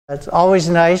It's always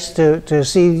nice to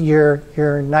see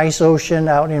your nice ocean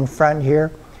out in front here.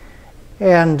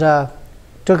 And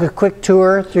took a quick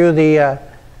tour through the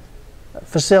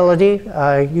facility.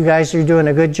 You guys are doing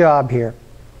a good job here.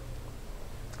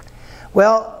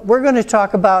 Well, we're going to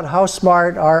talk about how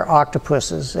smart are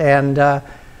octopuses. And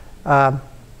well,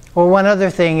 one other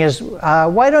thing is,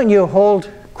 why don't you hold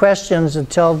questions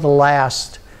until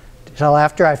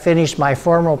after I finish my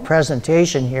formal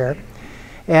presentation here.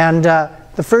 And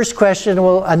the first question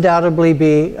will undoubtedly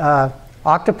be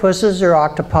octopuses or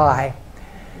octopi.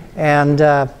 And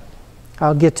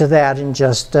I'll get to that in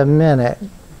just a minute,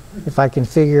 if I can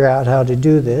figure out how to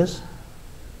do this.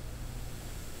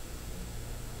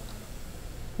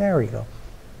 There we go.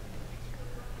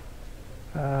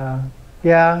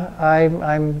 Yeah,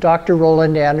 I'm Dr.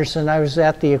 Roland Anderson. I was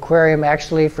at the aquarium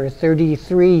actually for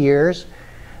 33 years.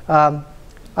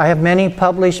 I have many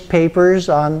published papers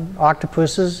on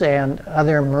octopuses and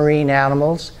other marine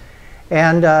animals.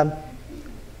 And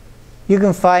you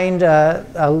can find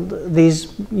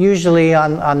these usually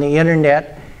on the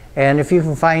internet. And if you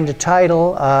can find a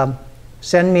title,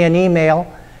 send me an email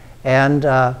and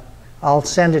I'll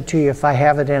send it to you if I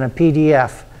have it in a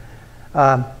PDF.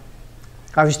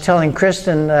 I was telling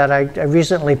Kristen that I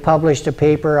recently published a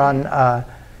paper on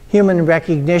human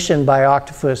recognition by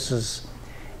octopuses.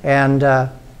 And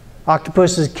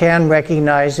octopuses can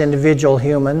recognize individual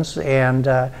humans, and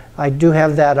I do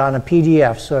have that on a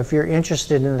PDF. So if you're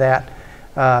interested in that,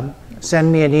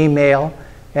 send me an email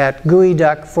at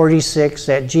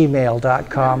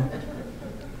gooeyduck46@gmail.com.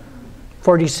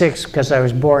 46 because I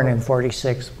was born in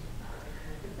 46.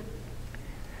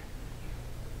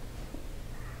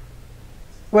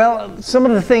 Well, some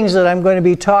of the things that I'm going to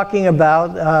be talking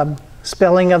about,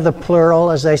 spelling of the plural,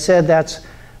 as I said, that's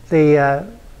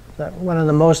one of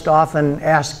the most often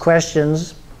asked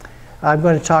questions. I'm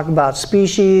going to talk about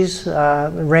species,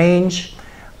 range.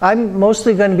 I'm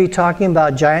mostly going to be talking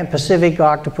about giant Pacific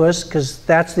octopus because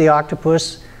that's the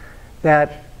octopus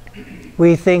that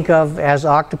we think of as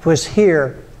octopus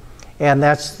here. And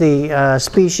that's the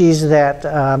species that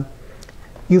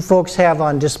you folks have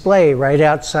on display right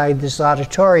outside this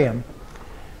auditorium.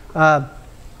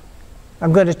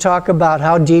 I'm going to talk about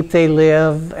how deep they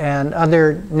live and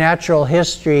other natural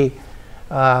history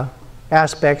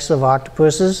aspects of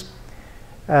octopuses.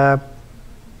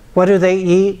 What do they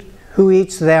eat? Who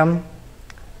eats them?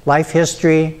 Life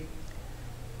history.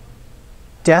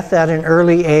 Death at an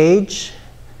early age.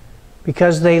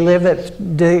 Because they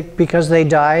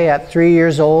die at 3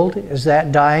 years old. Is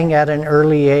that dying at an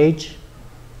early age?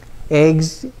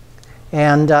 Eggs.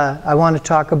 And I want to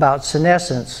talk about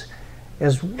senescence,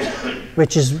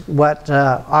 which is what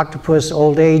octopus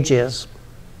old age is.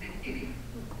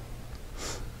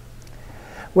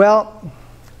 Well,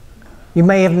 you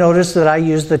may have noticed that I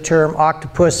use the term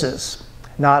octopuses,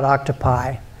 not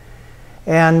octopi.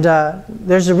 And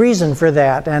there's a reason for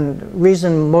that, and the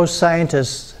reason most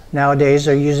scientists nowadays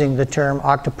are using the term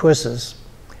octopuses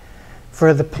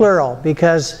for the plural,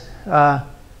 because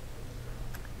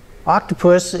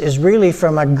octopus is really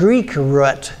from a Greek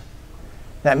root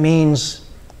that means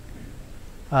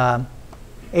 8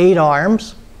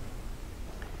 arms,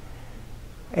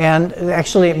 and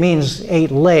actually it means 8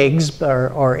 legs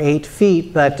or 8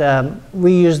 feet, but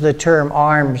we use the term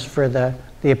arms for the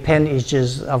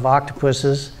appendages of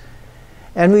octopuses,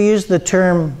 and we use the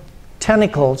term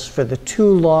tentacles for the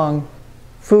 2 long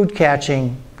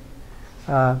food-catching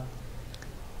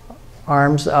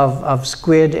arms of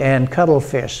squid and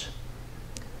cuttlefish.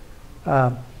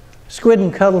 Squid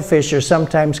and cuttlefish are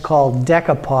sometimes called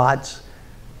decapods,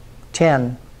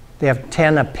 10. They have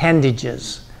 10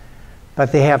 appendages,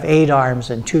 but they have 8 arms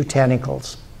and 2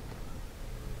 tentacles.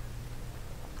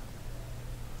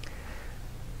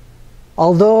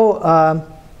 Although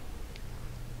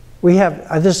we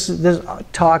have, this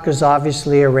talk is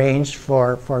obviously arranged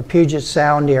for Puget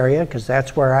Sound area, because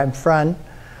that's where I'm from.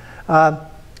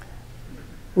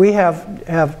 We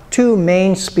have 2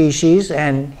 main species,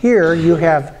 and here you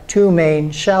have 2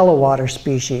 main shallow water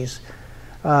species.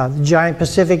 The giant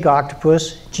Pacific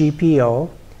octopus, GPO,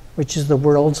 which is the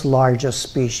world's largest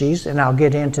species, and I'll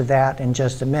get into that in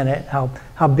just a minute, how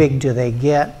big do they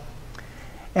get.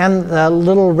 And the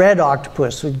little red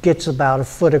octopus, which gets about 1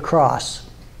 foot across,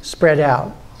 spread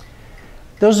out.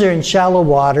 Those are in shallow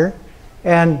water,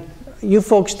 and you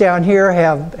folks down here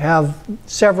have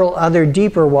several other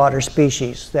deeper water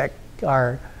species that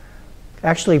are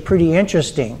actually pretty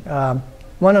interesting.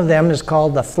 One of them is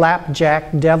called the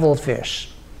flapjack devilfish,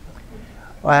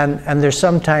 and they're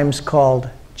sometimes called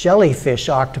jellyfish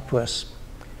octopus,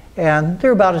 and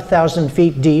they're about 1,000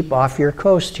 feet deep off your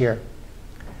coast here.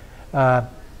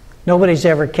 Nobody's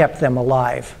ever kept them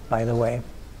alive, by the way.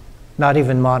 Not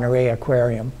even Monterey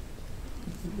Aquarium.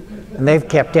 And they've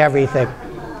kept everything.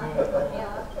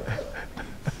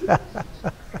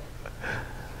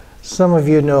 Some of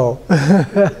you know,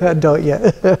 don't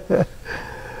you?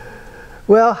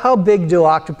 Well, how big do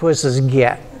octopuses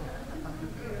get?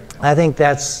 I think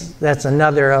that's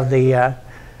another of the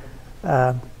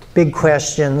big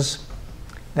questions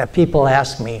that people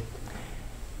ask me.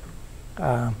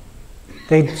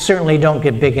 They certainly don't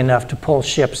get big enough to pull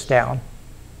ships down,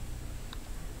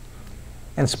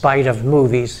 in spite of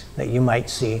movies that you might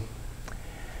see.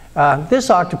 This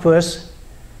octopus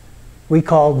we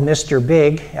called Mr.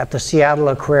 Big at the Seattle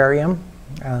Aquarium.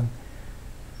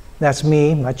 That's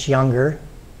me, much younger.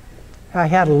 I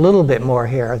had a little bit more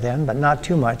hair then, but not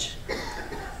too much.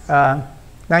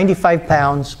 95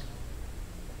 pounds,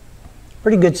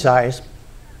 pretty good size.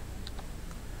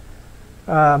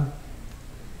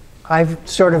 I've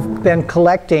sort of been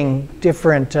collecting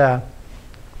different, a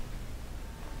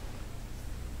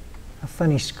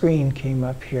funny screen came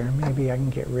up here. Maybe I can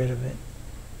get rid of it.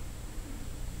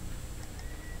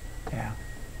 Yeah,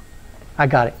 I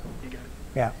got it.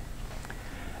 Yeah.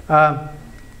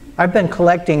 I've been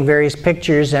collecting various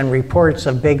pictures and reports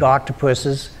of big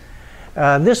octopuses.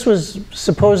 This was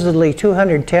supposedly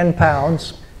 210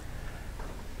 pounds,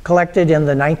 collected in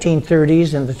the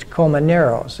 1930s in the Tacoma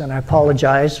Narrows, and I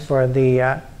apologize for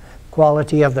the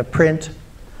quality of the print.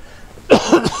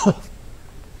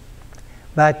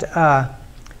 But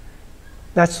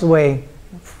that's the way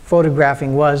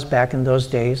photographing was back in those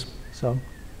days. So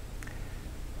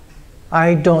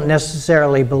I don't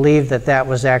necessarily believe that that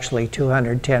was actually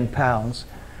 210 pounds.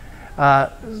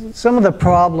 Some of the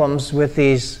problems with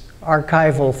these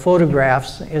archival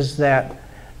photographs is that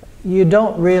you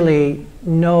don't really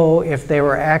know if they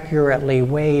were accurately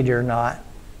weighed or not.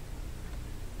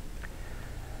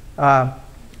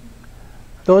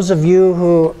 Those of you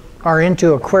who are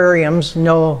into aquariums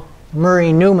know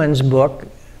Murray Newman's book.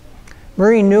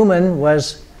 Murray Newman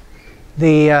was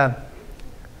the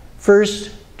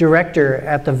first director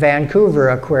at the Vancouver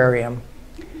Aquarium,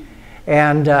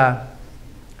 and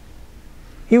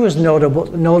he was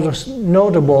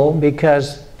notable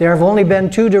because there have only been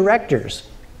 2 directors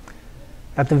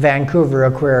at the Vancouver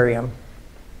Aquarium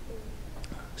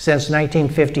since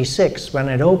 1956 when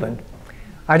it opened.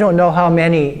 I don't know how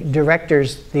many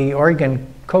directors the Oregon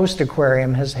Coast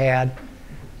Aquarium has had,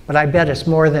 but I bet it's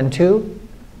more than 2.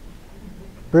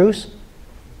 Bruce?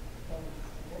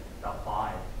 About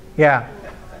 5. Yeah.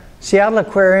 Seattle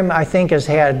Aquarium, I think, has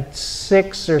had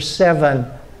 6 or 7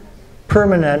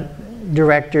 permanent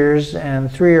directors and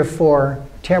 3 or 4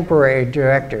 temporary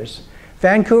directors.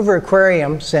 Vancouver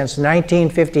Aquarium, since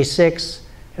 1956,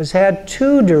 has had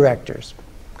 2 directors.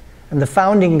 And the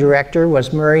founding director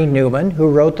was Murray Newman, who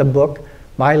wrote the book,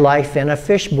 My Life in a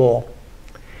Fishbowl.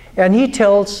 And he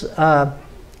tells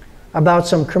about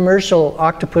some commercial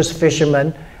octopus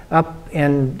fishermen up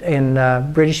in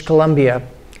British Columbia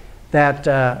that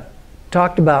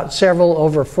talked about several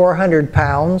over 400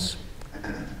 pounds.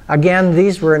 Again,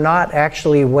 these were not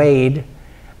actually weighed.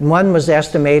 One was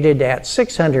estimated at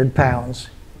 600 pounds,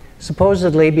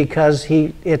 supposedly because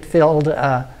it filled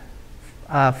a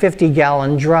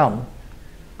 50-gallon drum.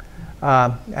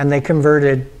 And they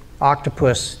converted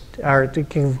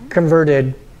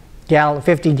converted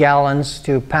 50 gallons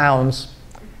to pounds,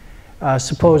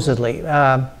 supposedly.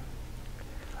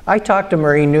 I talked to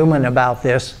Murray Newman about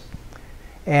this,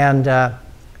 and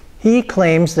he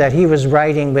claims that he was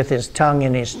writing with his tongue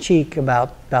in his cheek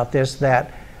about this,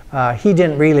 that he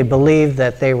didn't really believe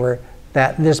that they were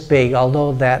this big,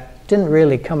 although that didn't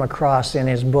really come across in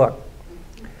his book.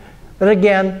 But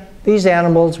again, these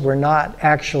animals were not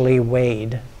actually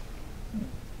weighed.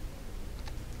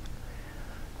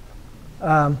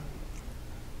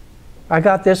 I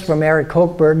got this from Eric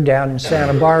Hochberg down in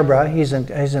Santa Barbara. He's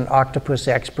an octopus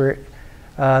expert.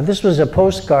 This was a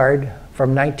postcard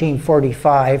from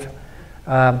 1945.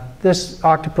 This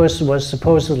octopus was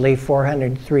supposedly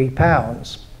 403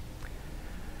 pounds.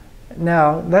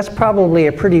 Now, that's probably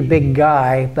a pretty big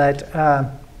guy, but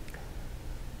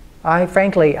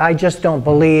frankly, I just don't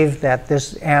believe that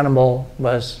this animal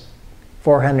was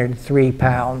 403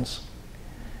 pounds.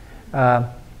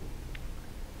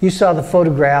 You saw the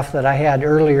photograph that I had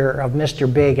earlier of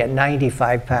Mr. Big at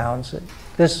 95 pounds.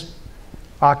 This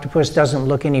octopus doesn't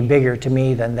look any bigger to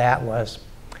me than that was.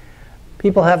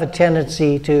 People have a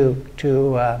tendency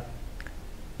to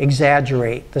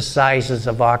exaggerate the sizes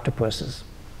of octopuses.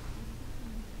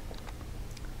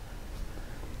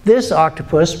 This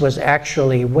octopus was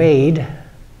actually weighed.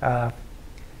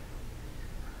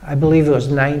 I believe it was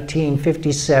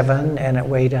 1957, and it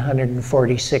weighed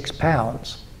 146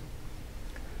 pounds.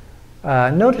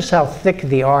 Notice how thick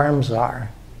the arms are.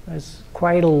 It's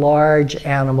quite a large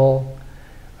animal.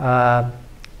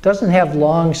 Doesn't have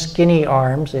long, skinny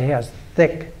arms. It has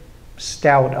thick,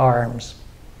 stout arms.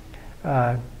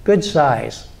 Good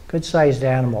sized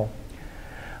animal.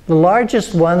 The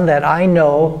largest one that I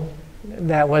know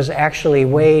that was actually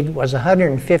weighed was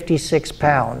 156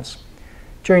 pounds.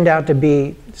 Turned out to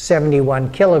be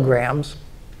 71 kilograms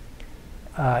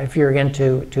if you're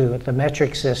into the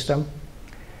metric system.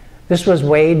 This was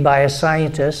weighed by a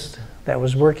scientist that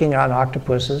was working on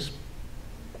octopuses.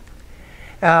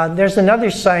 There's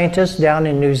another scientist down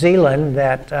in New Zealand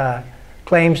that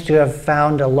claims to have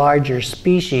found a larger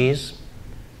species.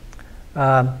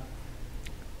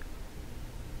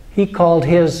 He called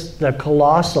his the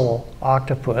colossal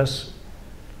octopus.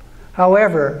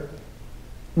 However,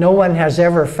 no one has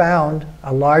ever found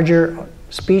a larger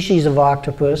species of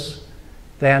octopus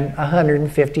than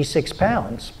 156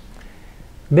 pounds.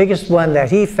 The biggest one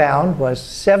that he found was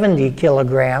 70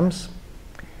 kilograms.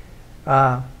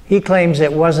 He claims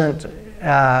it wasn't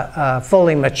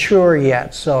fully mature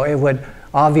yet, so it would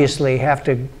obviously have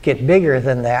to get bigger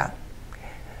than that.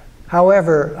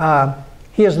 However,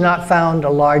 he has not found a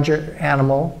larger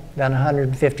animal than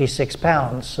 156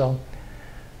 pounds. So,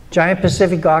 giant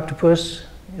Pacific octopus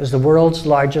is the world's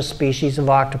largest species of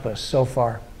octopus so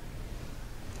far.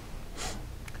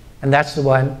 And that's the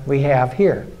one we have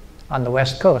here on the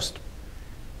west coast.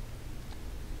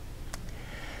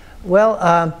 Well,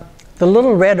 the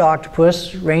little red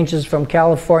octopus ranges from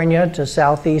California to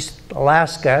southeast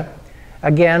Alaska.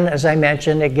 Again, as I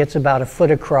mentioned, it gets about a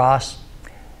foot across.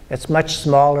 It's much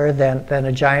smaller than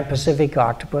a giant Pacific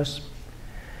octopus.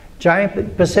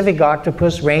 Giant Pacific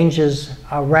octopus ranges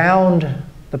around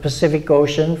the Pacific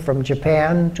Ocean from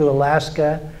Japan to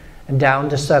Alaska and down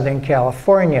to Southern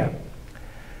California.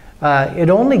 It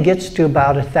only gets to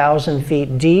about 1,000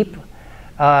 feet deep,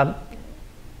 so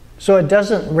it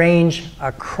doesn't range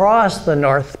across the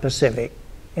North Pacific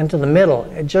into the middle.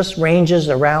 It just ranges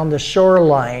around the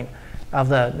shoreline of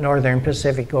the Northern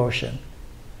Pacific Ocean.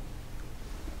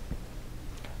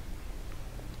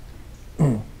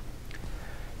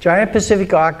 Giant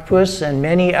Pacific octopus and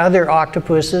many other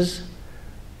octopuses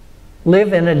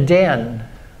live in a den,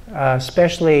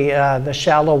 especially the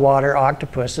shallow water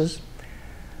octopuses.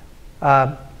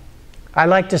 I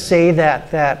like to say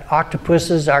that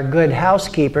octopuses are good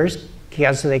housekeepers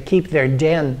because they keep their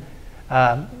den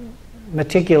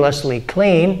meticulously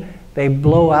clean. They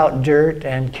blow out dirt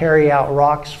and carry out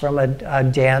rocks from a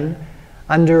den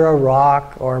under a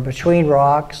rock or between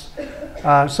rocks.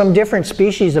 Some different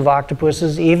species of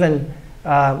octopuses even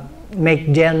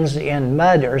make dens in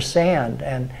mud or sand,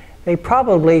 and they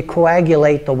probably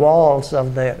coagulate the walls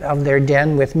of their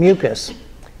den with mucus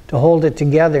to hold it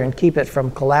together and keep it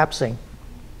from collapsing.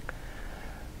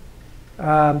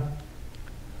 I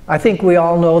think we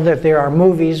all know that there are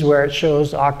movies where it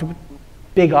shows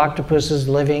big octopuses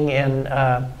living in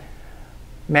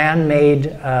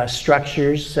man-made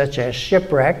structures such as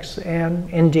shipwrecks, and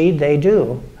indeed they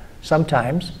do.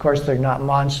 Sometimes, of course, they're not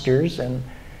monsters, and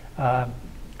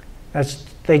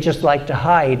they just like to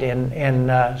hide in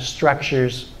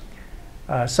structures,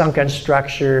 sunken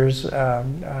structures,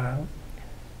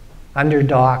 under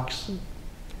docks,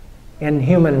 in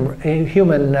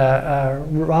human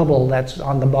rubble that's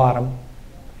on the bottom.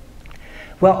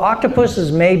 Well,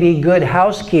 octopuses may be good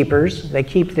housekeepers. They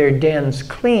keep their dens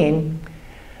clean,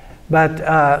 but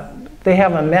they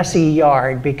have a messy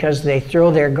yard because they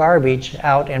throw their garbage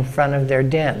out in front of their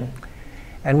den.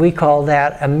 And we call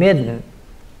that a midden,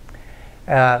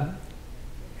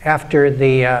 after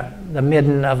the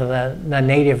midden of the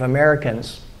Native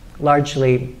Americans,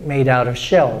 largely made out of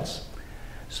shells.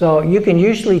 So you can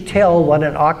usually tell what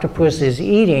an octopus is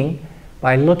eating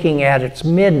by looking at its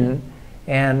midden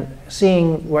and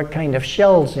seeing what kind of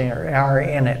shells are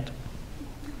in it.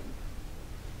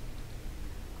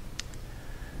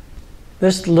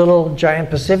 This little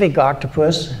giant Pacific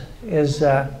octopus is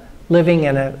living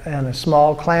in a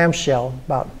small clamshell,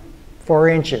 about 4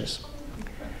 inches.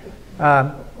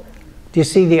 Do you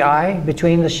see the eye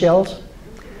between the shells?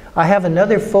 I have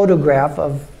another photograph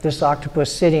of this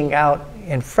octopus sitting out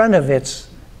in front of its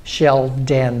shell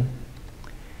den.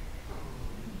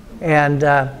 And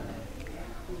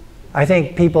I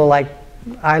think people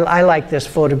I like this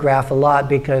photograph a lot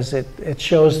because it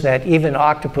shows that even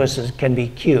octopuses can be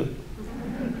cute.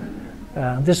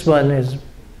 This one is,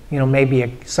 maybe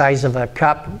a size of a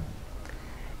cup,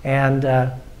 and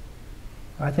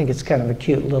I think it's kind of a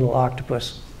cute little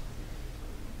octopus.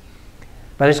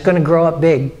 But it's going to grow up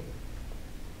big.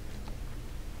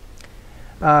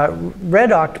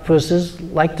 Red octopuses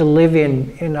like to live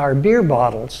in our beer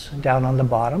bottles down on the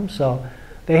bottom, so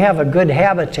they have a good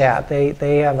habitat.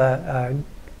 They have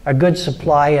a good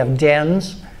supply of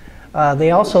dens.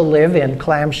 They also live in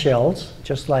clamshells,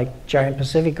 just like giant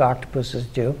Pacific octopuses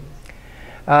do.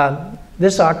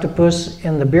 This octopus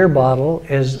in the beer bottle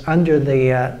is under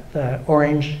the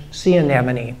orange sea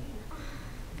anemone.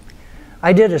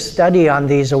 I did a study on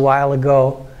these a while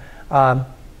ago.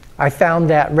 I found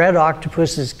that red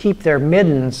octopuses keep their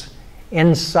middens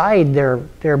inside their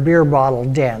beer bottle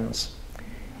dens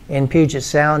in Puget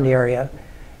Sound area.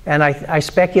 And I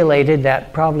speculated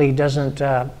that probably doesn't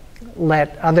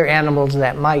let other animals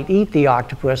that might eat the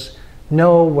octopus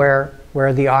know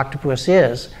where the octopus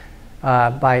is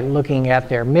by looking at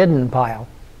their midden pile.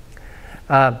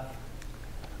 I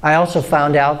also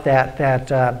found out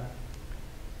that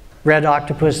red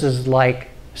octopuses like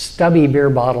stubby beer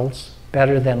bottles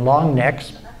better than long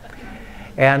necks,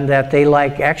 and that they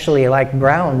actually like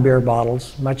brown beer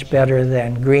bottles much better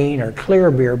than green or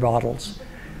clear beer bottles.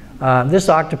 This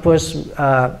octopus,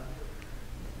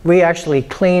 we actually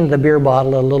cleaned the beer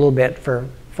bottle a little bit for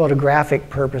photographic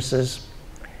purposes,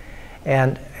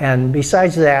 and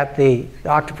besides that, the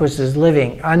octopus is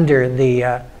living under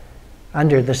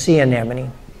the sea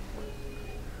anemone.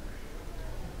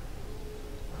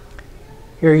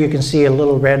 Here you can see a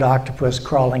little red octopus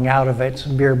crawling out of its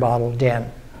beer bottle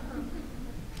den,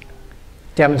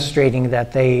 demonstrating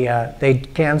that they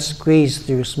can squeeze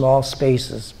through small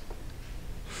spaces.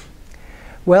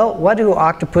 Well, what do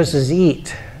octopuses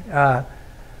eat?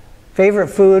 Favorite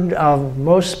food of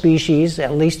most species,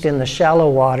 at least in the shallow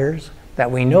waters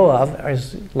that we know of,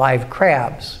 is live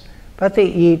crabs. But they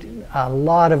eat a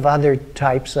lot of other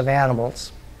types of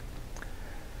animals.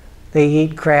 They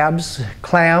eat crabs,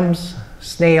 clams,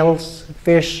 snails,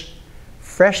 fish,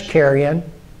 fresh carrion,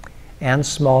 and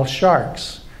small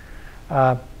sharks.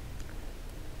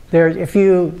 If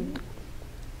you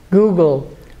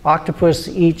Google octopus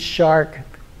eats shark,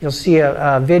 you'll see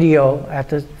a video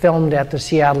filmed at the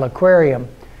Seattle Aquarium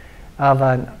of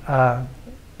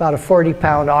about a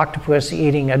 40-pound octopus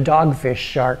eating a dogfish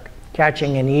shark,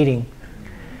 catching and eating.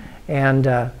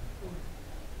 And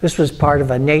this was part of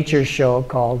a nature show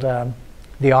called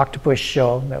The Octopus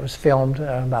Show that was filmed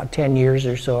about 10 years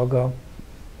or so ago.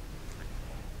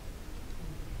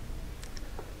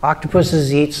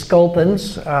 Octopuses eat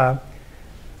sculpins.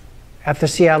 At the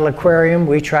Seattle Aquarium,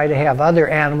 we try to have other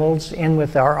animals in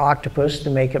with our octopus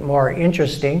to make it more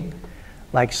interesting,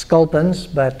 like sculpins,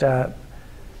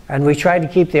 and we try to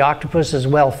keep the octopuses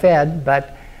well fed,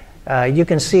 but you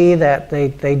can see that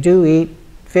they do eat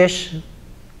fish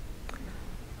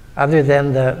other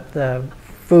than the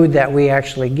food that we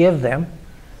actually give them,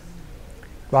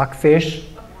 rockfish.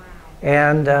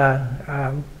 And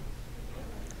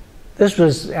this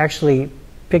was actually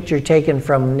picture taken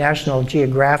from National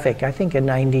Geographic, I think in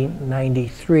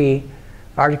 1993,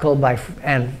 article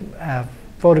and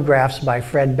photographs by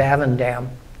Fred Bavendam.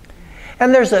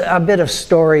 And there's a bit of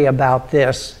story about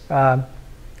this.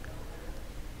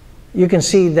 You can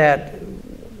see that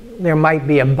there might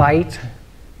be a bite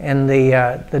in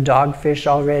the dogfish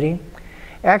already.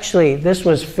 Actually, this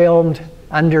was filmed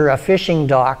under a fishing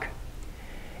dock,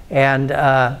 and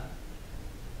the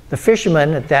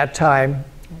fishermen at that time,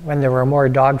 when there were more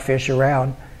dogfish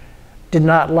around, did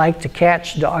not like to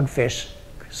catch dogfish,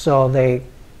 so they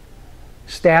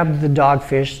stabbed the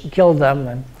dogfish, killed them,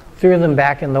 and threw them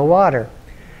back in the water.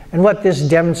 And what this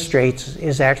demonstrates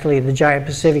is actually the giant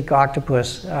Pacific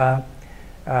octopus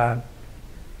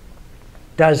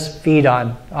does feed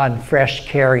on fresh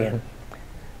carrion,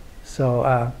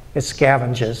 so it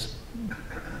scavenges.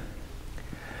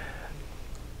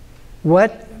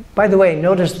 By the way,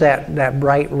 notice that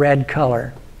bright red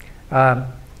color. The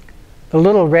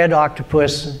little red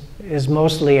octopus is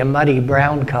mostly a muddy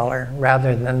brown color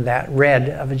rather than that red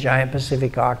of a giant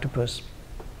Pacific octopus.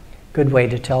 Good way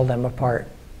to tell them apart.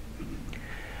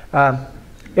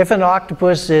 If an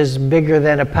octopus is bigger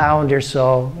than a pound or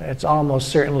so, it's almost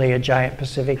certainly a giant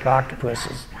Pacific octopus.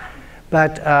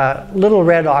 But little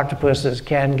red octopuses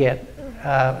can get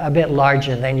a bit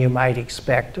larger than you might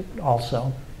expect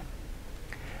also.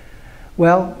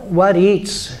 Well, what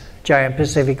eats giant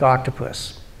Pacific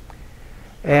octopus?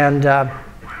 And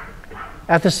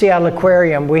at the Seattle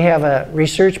Aquarium, we have a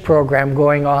research program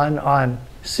going on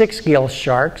six-gill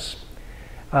sharks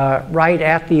right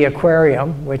at the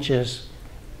aquarium, which is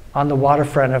on the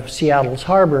waterfront of Seattle's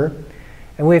harbor.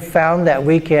 And we've found that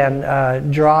we can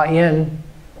draw in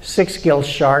six-gill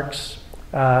sharks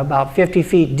about 50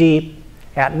 feet deep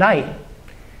at night.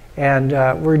 And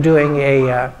we're doing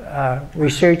a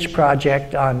research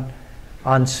project on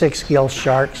on six-gill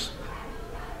sharks.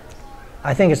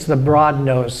 I think it's the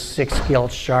broad-nosed six-gill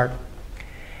shark.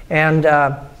 And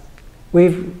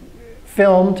we've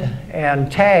filmed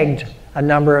and tagged a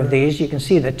number of these. You can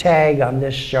see the tag on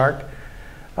this shark.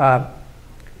 We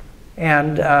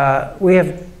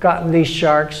have gotten these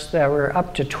sharks that were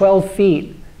up to 12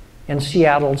 feet in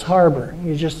Seattle's harbor.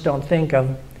 You just don't think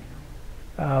of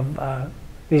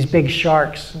these big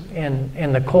sharks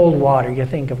in the cold water. You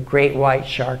think of great white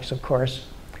sharks, of course.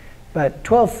 But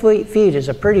 12 feet is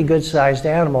a pretty good-sized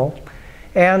animal.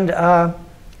 And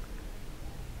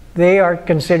they are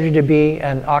considered to be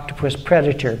an octopus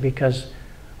predator because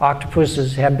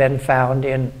octopuses have been found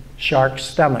in shark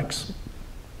stomachs.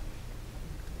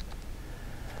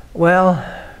 Well,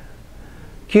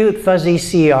 cute fuzzy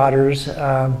sea otters.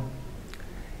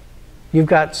 You've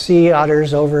got sea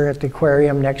otters over at the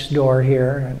aquarium next door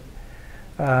here.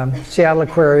 Seattle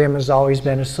Aquarium has always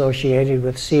been associated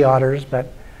with sea otters,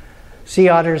 but sea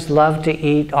otters love to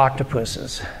eat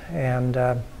octopuses.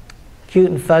 And cute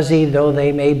and fuzzy though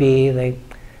they may be,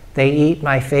 they eat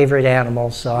my favorite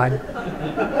animals, so I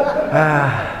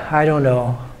don't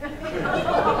know.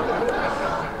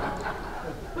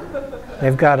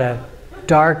 They've got a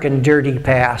dark and dirty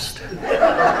past.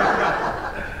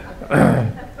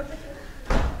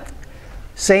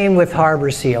 Same with harbor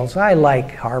seals. I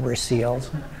like harbor seals.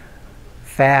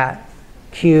 Fat,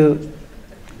 cute,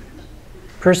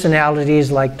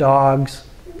 personalities like dogs,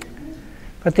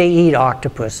 but they eat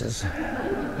octopuses.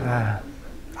 I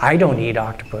don't eat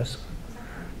octopus.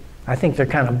 I think they're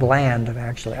kind of bland,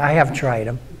 actually. I have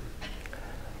tried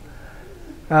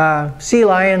them. Sea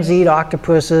lions eat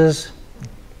octopuses.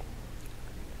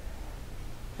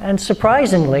 And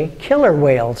surprisingly, killer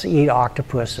whales eat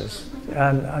octopuses.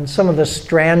 On some of the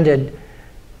stranded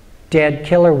dead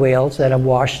killer whales that have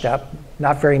washed up,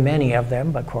 not very many of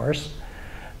them, of course,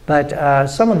 but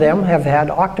some of them have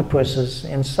had octopuses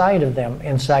inside of them,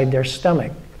 inside their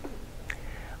stomach.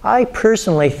 I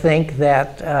personally think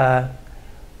that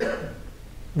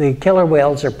the killer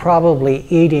whales are probably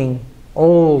eating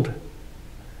old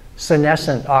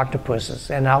senescent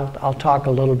octopuses, and I'll talk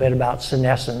a little bit about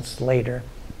senescence later.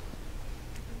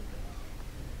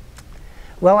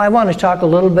 Well, I want to talk a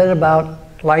little bit about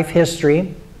life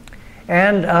history,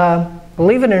 and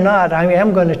believe it or not, I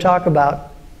am going to talk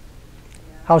about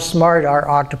how smart our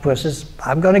octopus is.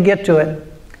 I'm going to get to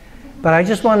it, but I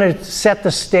just want to set the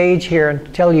stage here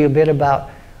and tell you a bit about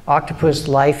octopus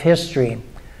life history.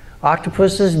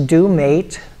 Octopuses do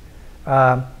mate.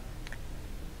 The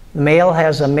male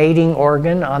has a mating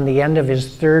organ on the end of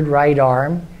his third right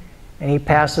arm, and he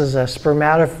passes a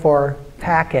spermatophore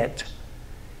packet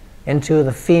into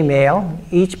the female.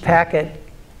 Each packet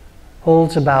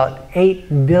holds about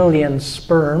 8 billion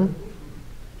sperm.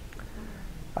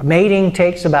 Mating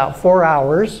takes about 4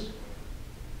 hours.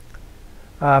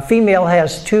 Female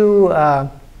has 2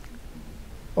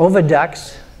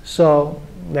 oviducts, so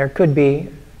there could be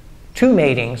 2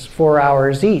 matings, 4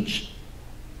 hours each.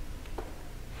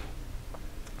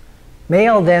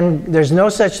 Male, then, there's no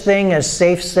such thing as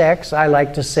safe sex, I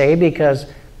like to say, because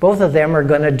both of them are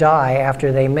going to die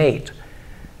after they mate.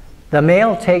 The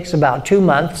male takes about 2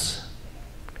 months,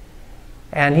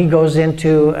 and he goes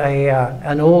into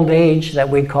an old age that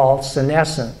we call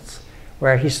senescence,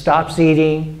 where he stops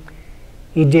eating,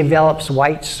 he develops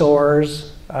white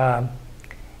sores,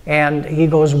 and he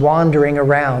goes wandering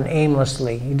around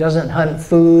aimlessly. He doesn't hunt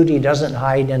food, he doesn't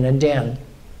hide in a den.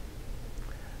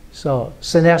 So,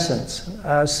 senescence.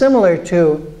 Similar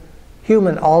to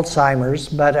human Alzheimer's,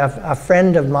 but a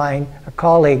friend of mine, a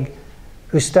colleague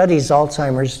who studies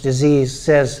Alzheimer's disease,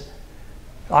 says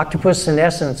octopus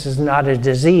senescence is not a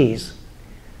disease.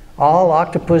 All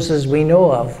octopuses we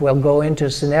know of will go into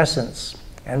senescence,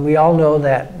 and we all know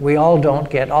that we all don't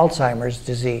get Alzheimer's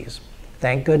disease.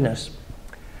 Thank goodness.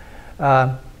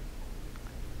 There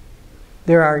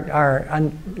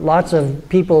are lots of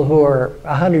people who are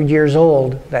 100 years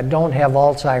old that don't have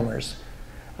Alzheimer's.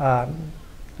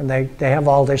 And they have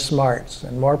all their smarts,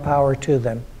 and more power to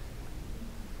them.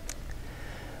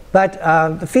 But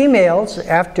the females,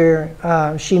 after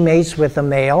she mates with a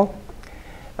male,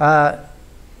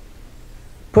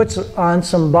 puts on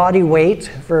some body weight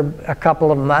for a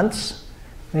couple of months.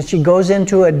 And she goes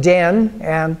into a den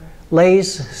and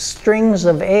lays strings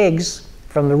of eggs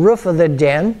from the roof of the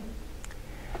den.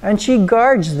 And she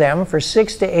guards them for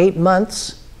 6 to 8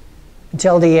 months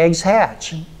until the eggs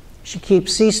hatch. She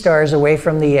keeps sea stars away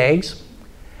from the eggs.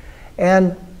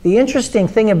 And the interesting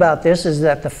thing about this is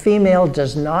that the female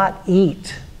does not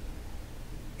eat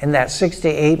in that 6 to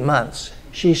 8 months.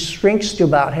 She shrinks to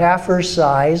about half her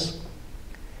size,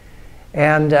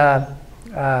 and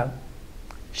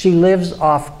She lives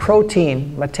off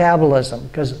protein metabolism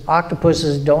because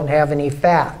octopuses don't have any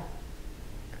fat.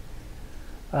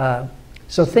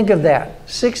 So think of that,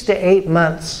 6 to 8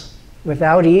 months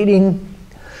without eating,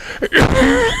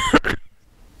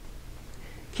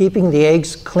 keeping the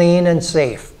eggs clean and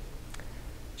safe.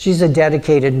 She's a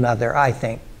dedicated mother, I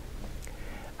think.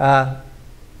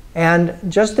 And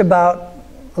just about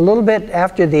a little bit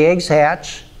after the eggs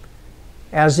hatch,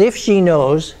 as if she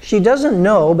knows, she doesn't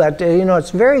know, but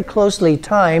it's very closely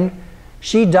timed,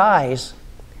 she dies.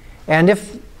 And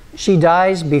if she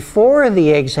dies before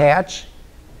the eggs hatch,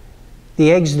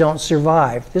 the eggs don't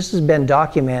survive. This has been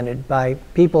documented by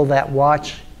people that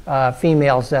watch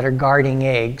females that are guarding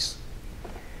eggs.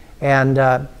 And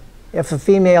if a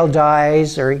female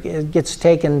dies or gets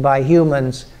taken by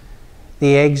humans,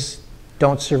 the eggs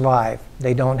don't survive.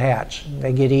 They don't hatch.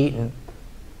 They get eaten.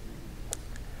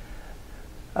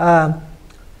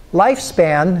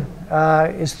 Lifespan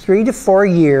is 3 to 4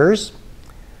 years.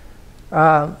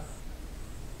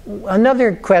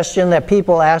 Another question that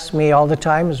people ask me all the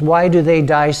time is, why do they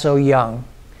die so young?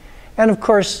 And of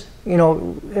course,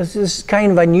 this is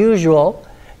kind of unusual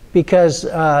because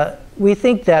we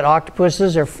think that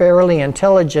octopuses are fairly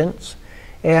intelligent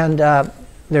and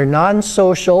they're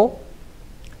non-social.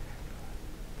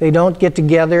 They don't get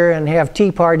together and have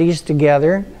tea parties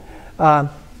together.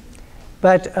 But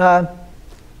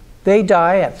they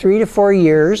die at 3 to 4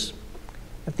 years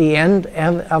at the end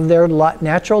of their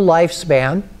natural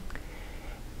lifespan.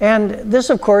 And this,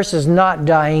 of course, is not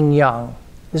dying young.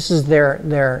 This is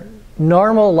their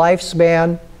normal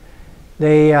lifespan.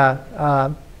 They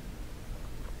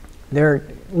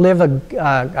live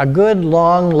a good,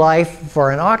 long life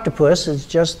for an octopus. It's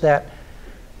just that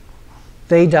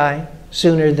they die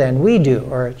sooner than we do,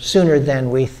 or sooner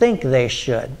than we think they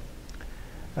should.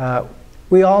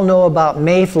 We all know about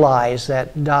mayflies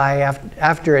that die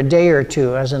after a day or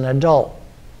two as an adult,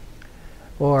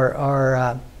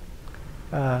 or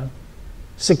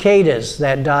cicadas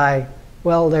that die.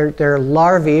 Well, they're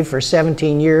larvae for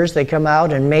 17 years. They come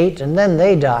out and mate, and then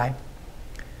they die.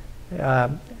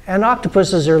 And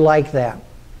octopuses are like that.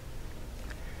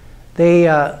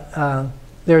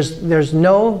 There's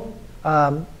no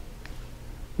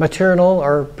maternal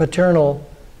or paternal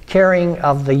caring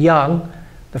of the young.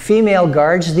 The female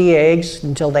guards the eggs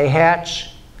until they hatch.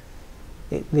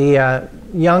 The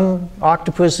young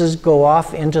octopuses go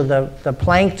off into the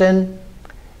plankton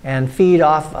and feed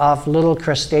off little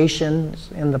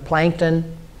crustaceans in the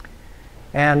plankton.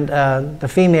 And the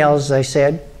female, as I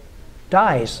said,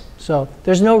 dies. So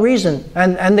there's no reason.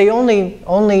 And they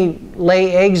only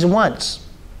lay eggs once,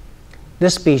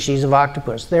 this species of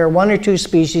octopus. There are 1 or 2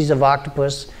 species of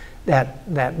octopus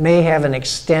that may have an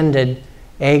extended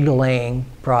egg-laying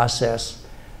process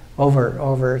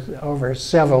over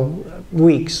several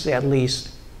weeks at least.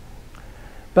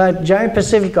 But giant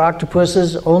Pacific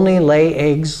octopuses only lay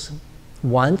eggs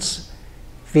once.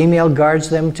 Female guards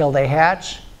them till they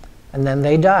hatch, and then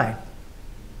they die.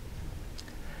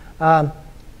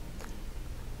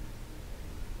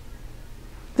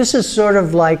 This is sort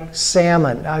of like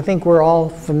salmon. I think we're all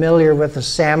familiar with the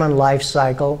salmon life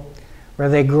cycle, where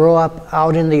they grow up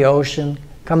out in the ocean,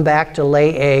 come back to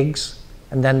lay eggs,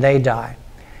 and then they die.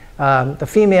 The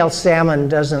female salmon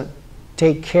doesn't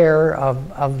take care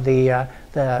of the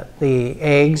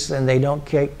eggs, and they don't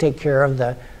take care of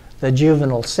the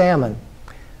juvenile salmon.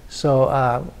 So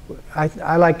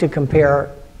I like to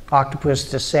compare octopus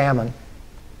to salmon.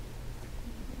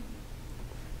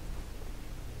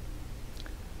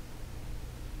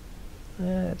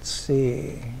 Let's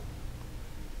see.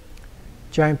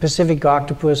 Giant Pacific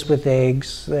octopus with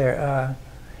eggs.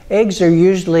 Eggs are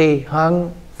usually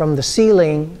hung from the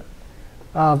ceiling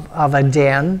of a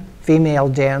den, female's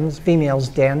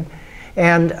den,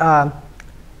 and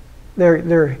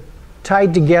they're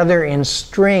tied together in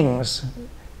strings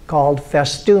called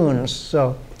festoons.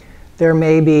 So there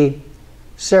may be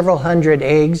several hundred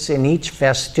eggs in each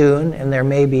festoon, and there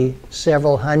may be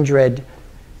several hundred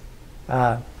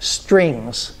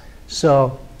strings.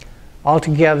 So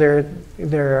altogether,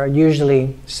 there are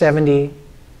usually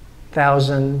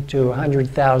 70,000 to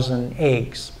 100,000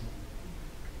 eggs.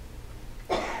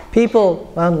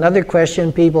 Another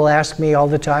question people ask me all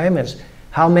the time is,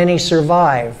 how many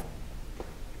survive?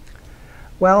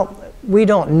 Well, we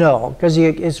don't know, because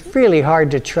it's really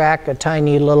hard to track a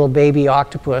tiny little baby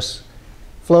octopus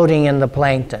floating in the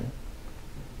plankton.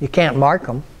 You can't mark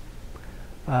them.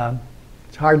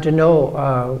 It's hard to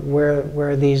know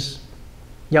where these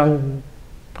young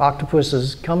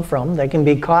octopuses come from. They can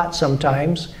be caught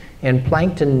sometimes in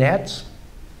plankton nets.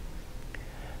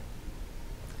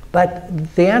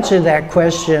 But the answer to that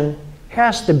question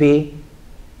has to be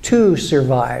to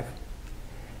survive,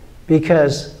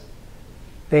 because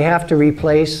they have to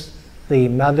replace the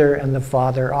mother and the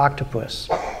father octopus.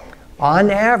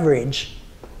 On average,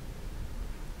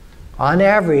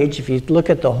 if you look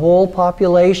at the whole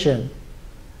population,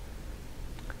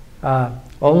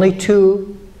 only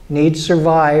 2 need to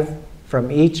survive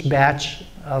from each batch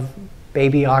of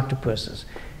baby octopuses.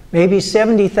 Maybe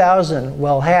 70,000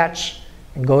 will hatch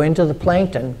and go into the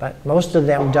plankton, but most of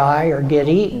them die or get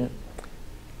eaten.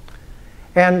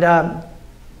 And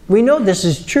we know this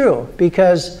is true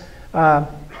because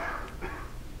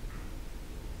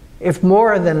if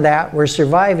more than that were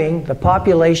surviving, the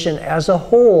population as a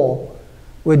whole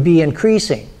would be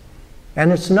increasing,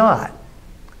 and it's not.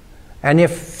 And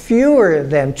if fewer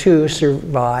than 2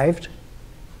 survived,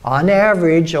 on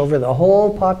average over the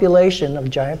whole population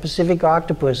of giant Pacific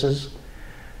octopuses,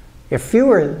 if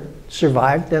fewer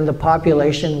survived, then the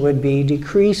population would be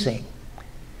decreasing.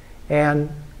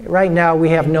 And right now we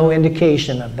have no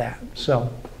indication of that.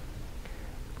 So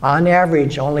on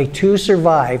average, only 2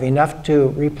 survive, enough to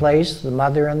replace the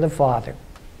mother and the father.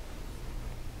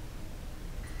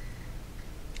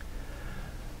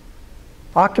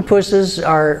 Octopuses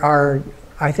are,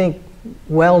 I think,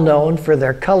 well known for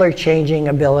their color changing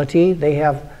ability. They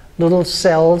have little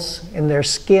cells in their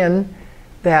skin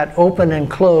that open and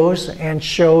close and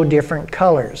show different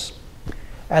colors.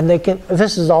 And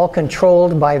this is all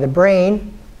controlled by the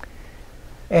brain,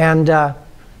 and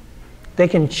they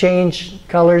can change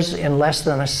colors in less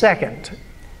than a second.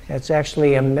 It's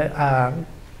actually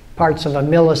parts of a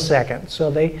millisecond.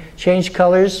 So they change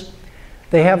colors.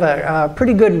 They have a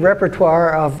pretty good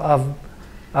repertoire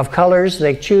of colors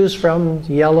they choose from: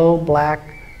 yellow, black,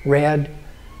 red,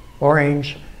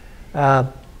 orange.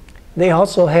 They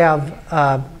also have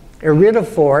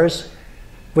iridophores,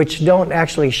 which don't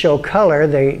actually show color.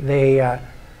 They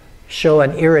show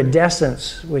an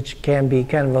iridescence, which can be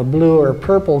kind of a blue or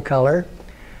purple color.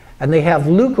 And they have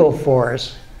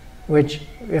leucophores, which,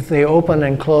 if they open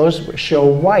and close, show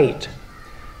white.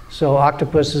 So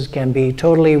octopuses can be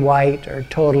totally white or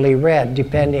totally red,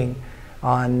 depending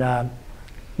on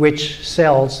which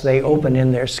cells they open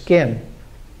in their skin.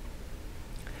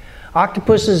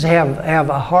 Octopuses have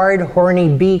a hard, horny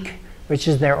beak, which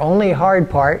is their only hard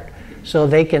part, so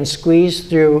they can squeeze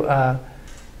through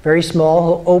very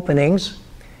small openings,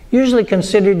 usually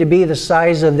considered to be the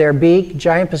size of their beak.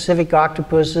 Giant Pacific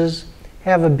octopuses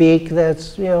have a beak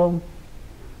that's,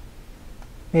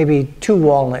 maybe 2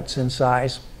 walnuts in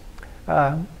size.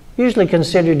 Usually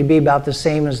considered to be about the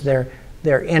same as their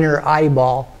inner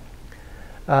eyeball.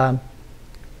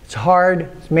 It's hard,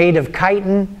 it's made of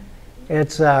chitin.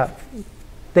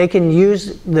 They can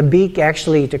use the beak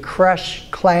actually to crush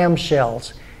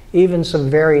clamshells, even some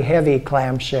very heavy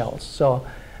clamshells. So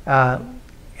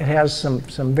it has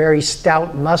some very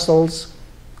stout muscles.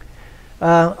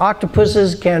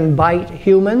 Octopuses can bite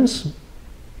humans.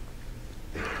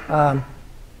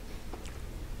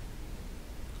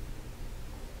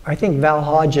 I think Val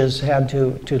Hodges had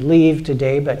to leave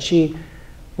today, but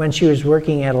when she was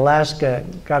working at Alaska,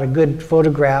 got a good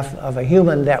photograph of a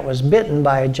human that was bitten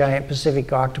by a giant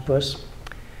Pacific octopus.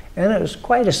 And it was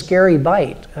quite a scary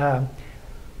bite.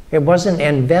 It wasn't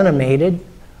envenomated.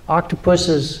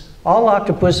 All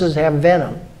octopuses have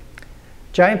venom.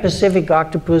 Giant Pacific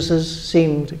octopuses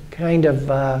seemed kind of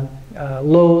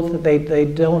loath. They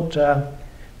don't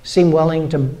seem willing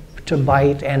to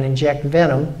bite and inject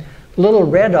venom. Little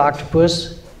red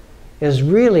octopus is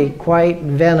really quite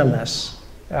venomous.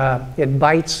 It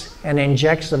bites and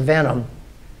injects the venom.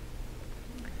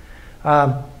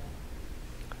 I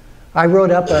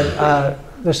wrote up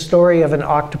the story of an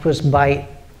octopus bite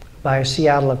by a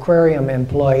Seattle aquarium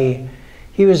employee.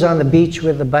 He was on the beach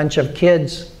with a bunch of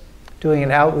kids doing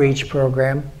an outreach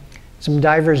program. Some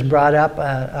divers brought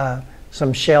up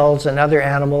some shells and other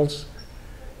animals,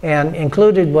 and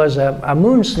included was a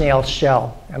moon snail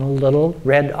shell, and a little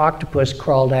red octopus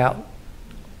crawled out.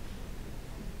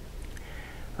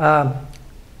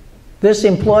 This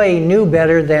employee knew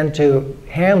better than to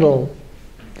handle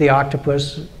the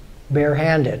octopus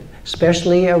barehanded,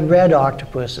 especially red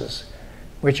octopuses,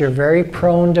 which are very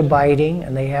prone to biting,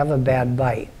 and they have a bad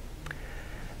bite.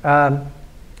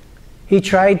 He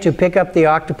tried to pick up the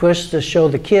octopus to show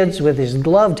the kids with his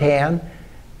gloved hand,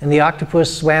 and the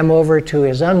octopus swam over to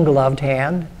his ungloved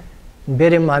hand and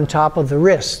bit him on top of the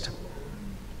wrist.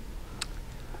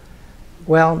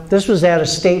 Well, this was at a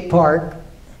state park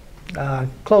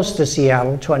close to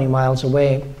Seattle, 20 miles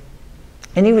away.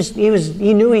 And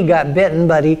he knew he got bitten,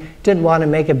 but he didn't want to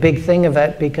make a big thing of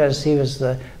it because he was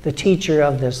the teacher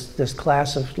of this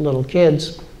class of little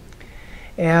kids.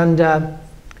 And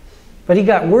But he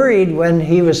got worried when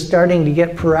he was starting to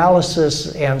get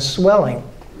paralysis and swelling,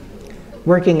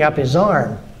 working up his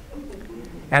arm,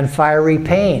 and fiery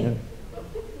pain,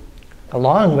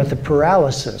 along with the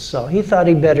paralysis. So he thought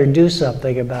he better do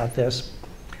something about this.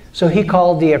 So he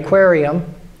called the aquarium,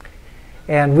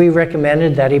 and we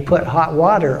recommended that he put hot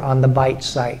water on the bite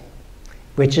site,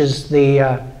 which is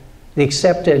the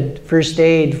accepted first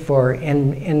aid for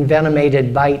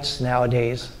envenomated bites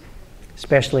nowadays,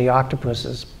 especially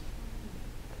octopuses.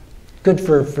 Good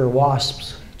for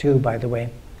wasps too, by the way.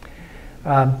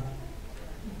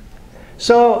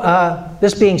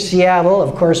 This being Seattle,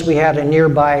 of course, we had a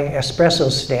nearby espresso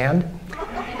stand.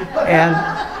 And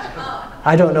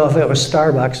I don't know if it was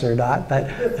Starbucks or not,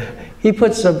 but he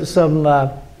put some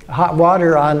hot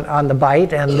water on the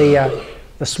bite, and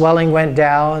the swelling went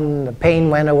down, the pain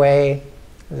went away,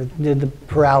 did the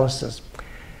paralysis.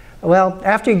 Well,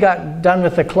 after he got done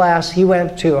with the class, he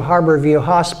went to Harborview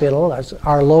Hospital, that's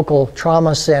our local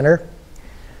trauma center.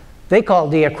 They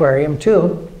called the aquarium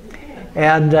too.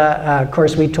 And of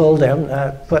course, we told them,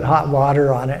 put hot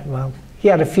water on it. Well, he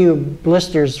had a few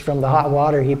blisters from the hot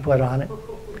water he put on it.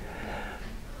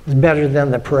 It's better than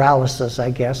the paralysis,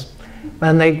 I guess.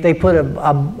 And they put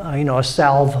a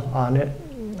salve on it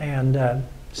and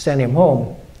sent him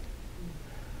home.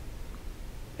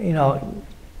 You know,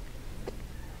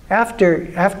 at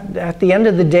the end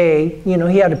of the day, you know,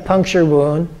 he had a puncture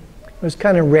wound. It was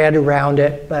kind of red around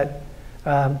it, but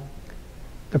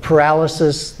the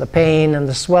paralysis, the pain, and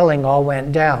the swelling all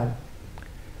went down.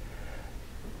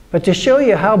 But to show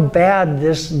you how bad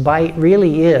this bite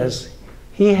really is,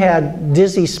 he had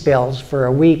dizzy spells for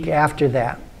a week after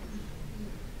that.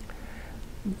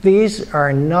 These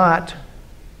are not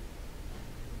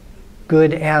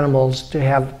good animals to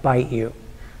have bite you.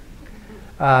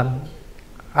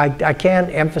 I can't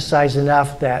emphasize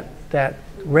enough that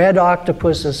red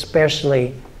octopus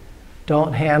especially,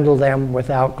 don't handle them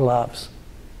without gloves.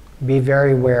 Be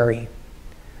very wary.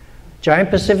 Giant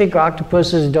Pacific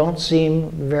octopuses don't seem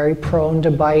very prone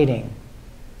to biting,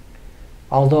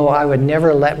 although I would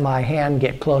never let my hand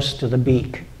get close to the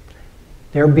beak.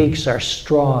 Their beaks are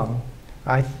strong.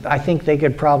 I think they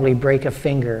could probably break a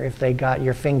finger if they got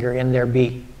your finger in their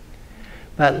beak.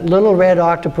 But little red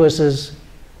octopuses,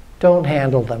 don't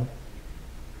handle them.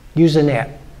 Use a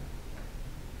net.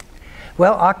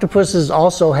 Well, octopuses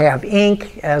also have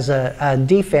ink as a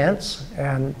defense,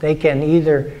 and they can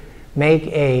either make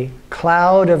a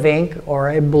cloud of ink or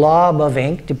a blob of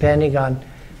ink, depending on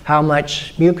how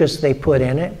much mucus they put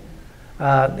in it.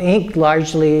 Ink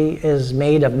largely is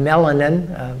made of melanin,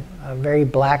 a very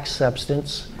black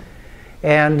substance.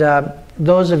 And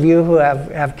those of you who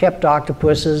have kept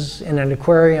octopuses in an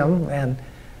aquarium, and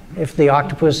if the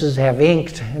octopuses have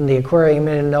inked in the aquarium,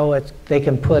 you know they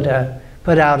can put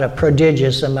out a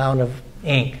prodigious amount of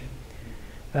ink.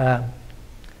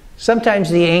 Sometimes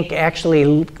the ink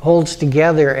actually holds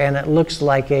together and it looks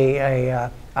like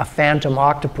a phantom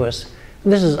octopus.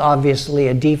 And this is obviously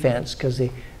a defense because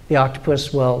the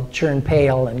octopus will turn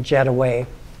pale and jet away.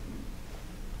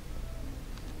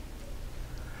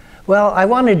 Well, I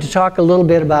wanted to talk a little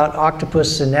bit about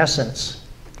octopus senescence.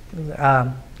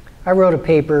 I wrote a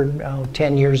paper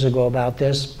 10 years ago about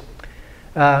this.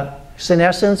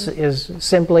 Senescence is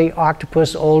simply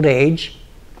octopus old age.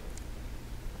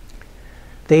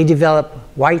 They develop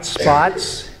white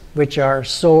spots, which are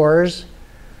sores.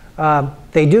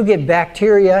 They do get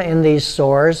bacteria in these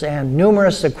sores, and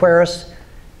numerous aquarists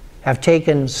have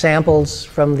taken samples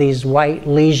from these white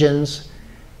lesions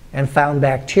and found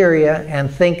bacteria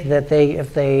and think that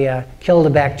if they kill the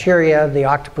bacteria, the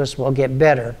octopus will get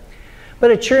better. But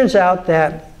it turns out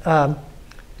that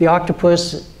the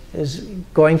octopus is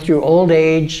going through old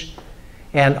age,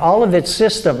 and all of its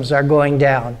systems are going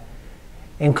down,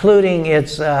 including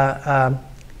its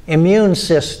immune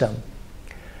system.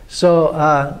 So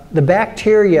the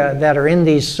bacteria that are in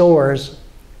these sores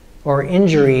or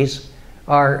injuries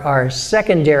are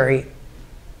secondary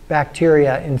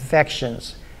bacteria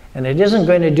infections. And it isn't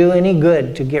going to do any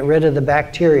good to get rid of the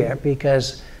bacteria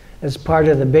because it's part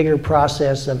of the bigger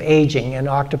process of aging in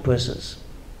octopuses.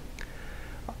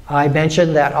 I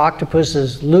mentioned that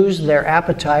octopuses lose their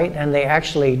appetite and they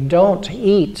actually don't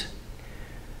eat.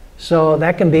 So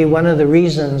that can be one of the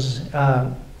reasons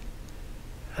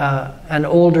an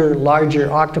older, larger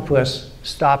octopus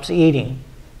stops eating.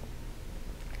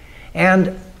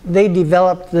 And they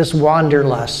develop this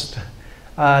wanderlust.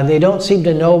 They don't seem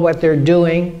to know what they're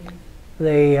doing.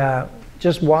 They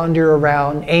just wander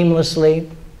around aimlessly.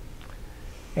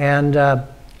 And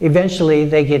eventually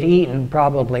they get eaten,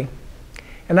 probably.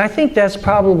 And I think that's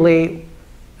probably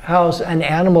how an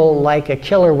animal like a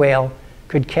killer whale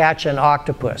could catch an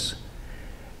octopus.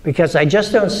 Because I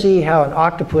just don't see how an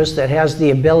octopus that has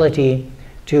the ability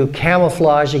to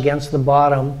camouflage against the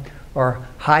bottom or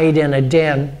hide in a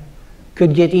den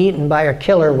could get eaten by a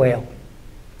killer whale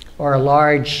or a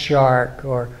large shark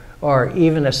or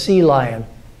even a sea lion.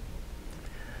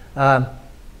 But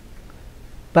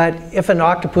if an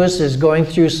octopus is going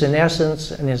through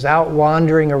senescence and is out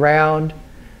wandering around,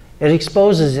 it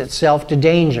exposes itself to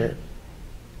danger,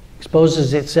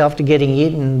 exposes itself to getting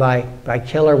eaten by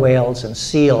killer whales and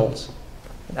seals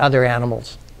and other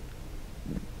animals.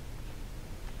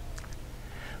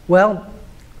 Well,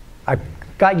 I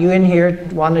got you in here,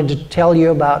 wanted to tell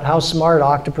you about how smart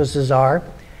octopuses are.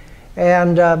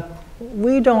 And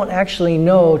we don't actually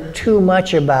know too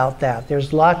much about that.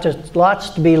 There's lots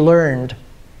to be learned.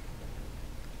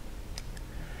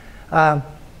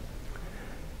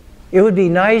 It would be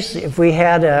nice if we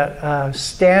had a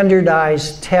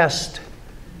standardized test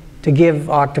to give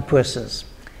octopuses,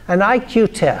 an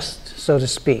IQ test, so to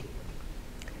speak.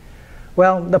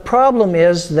 Well, the problem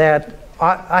is that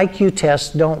IQ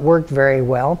tests don't work very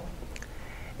well,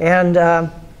 and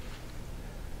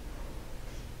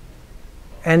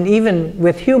even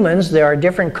with humans, there are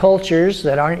different cultures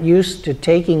that aren't used to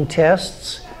taking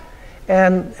tests.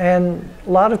 And a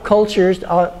lot of cultures,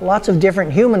 lots of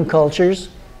different human cultures,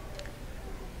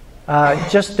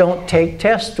 just don't take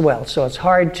tests well. So it's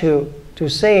hard to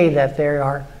say that they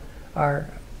are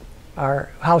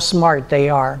how smart they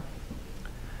are.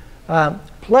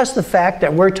 Plus the fact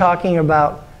that we're talking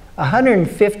about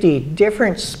 150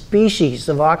 different species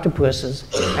of octopuses,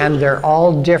 and they're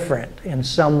all different in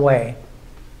some way.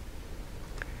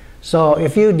 So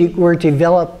if you were to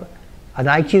develop an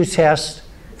IQ test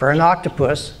for an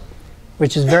octopus,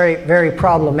 which is very, very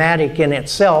problematic in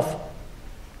itself,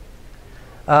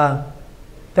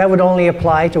 that would only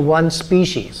apply to one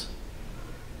species.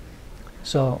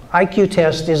 So IQ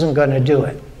test isn't going to do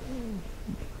it.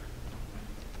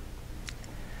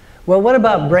 Well, what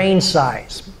about brain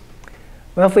size?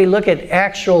 Well, if we look at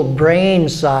actual brain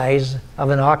size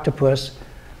of an octopus,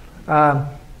 a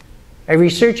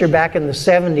researcher back in the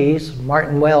 70s,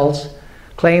 Martin Wells,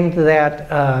 claimed that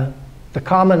the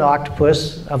common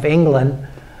octopus of England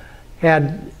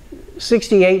had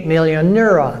 68 million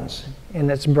neurons in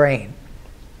its brain.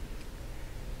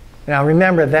 Now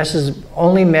remember, this is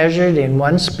only measured in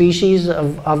one species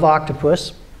of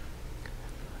octopus.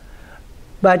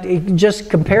 But just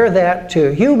compare that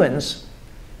to humans,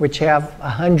 which have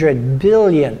 100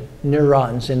 billion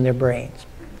neurons in their brains.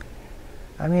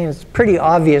 I mean, it's pretty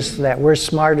obvious that we're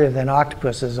smarter than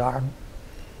octopuses are.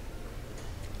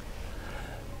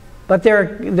 But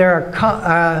there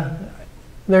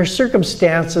are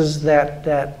circumstances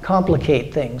that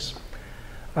complicate things.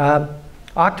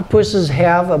 Octopuses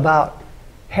have about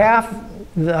half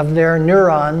of their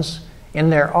neurons in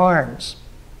their arms.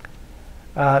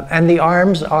 And the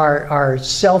arms are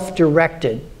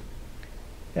self-directed.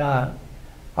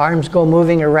 Arms go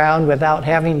moving around without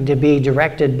having to be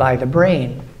directed by the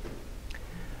brain.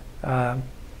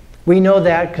 We know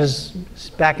that because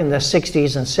back in the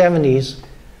 60s and 70s,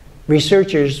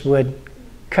 researchers would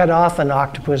cut off an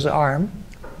octopus arm,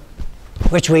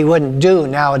 which we wouldn't do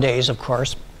nowadays, of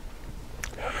course.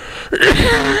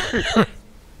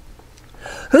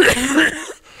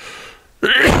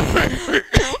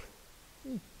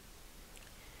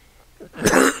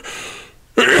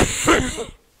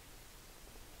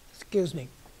 Excuse me.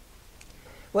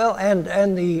 Well,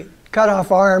 and the cut off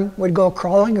arm would go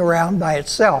crawling around by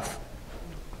itself.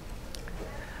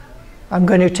 I'm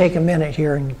going to take a minute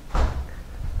here and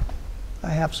I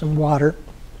have some water.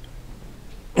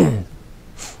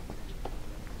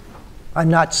 I'm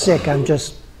not sick, I'm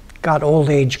just got old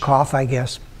age cough, I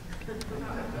guess.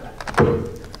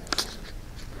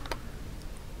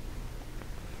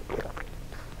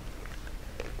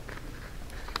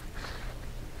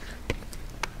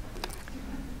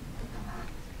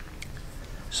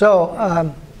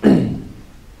 So,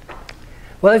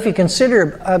 well, if you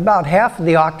consider about half of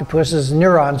the octopus's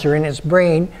neurons are in its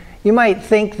brain, you might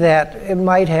think that it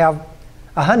might have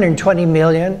 120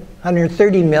 million,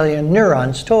 130 million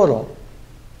neurons total.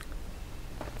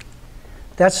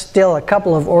 That's still a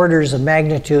couple of orders of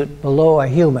magnitude below a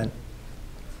human.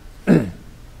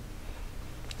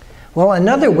 Well,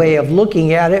 another way of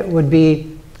looking at it would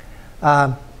be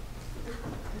to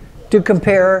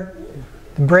compare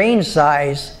the brain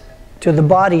size to the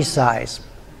body size.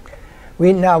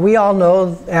 We all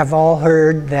know, have all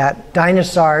heard that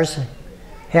dinosaurs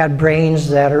had brains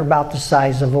that are about the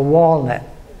size of a walnut.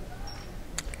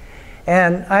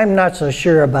 And I'm not so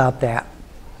sure about that.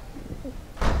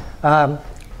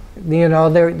 You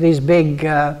know, these big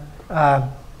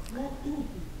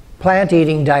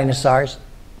plant-eating dinosaurs,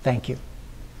 thank you.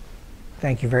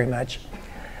 Thank you very much.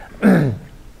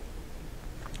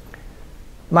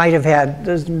 Might have had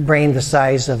a brain the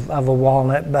size of a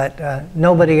walnut, but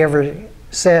nobody ever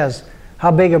says, how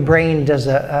big a brain does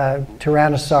a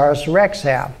Tyrannosaurus rex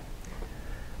have?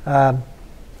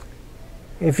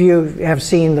 If you have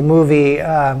seen the movie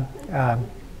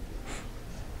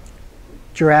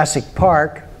Jurassic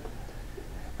Park,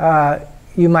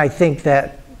 you might think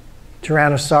that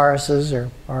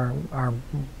Tyrannosauruses are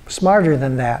smarter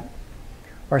than that,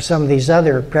 or some of these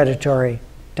other predatory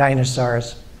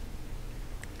dinosaurs.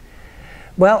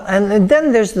 Well, and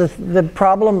then there's the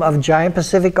problem of giant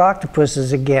Pacific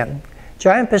octopuses again.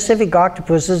 Giant Pacific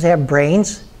octopuses have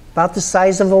brains about the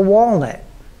size of a walnut.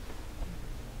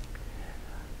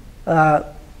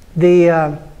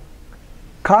 The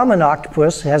common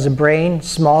octopus has a brain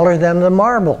smaller than the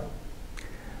marble.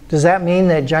 Does that mean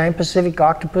that giant Pacific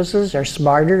octopuses are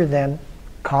smarter than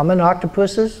common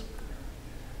octopuses,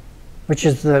 which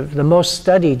is the most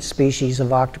studied species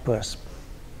of octopus?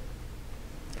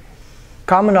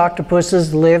 Common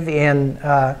octopuses live in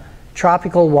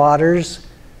tropical waters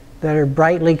that are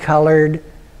brightly colored,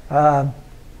 and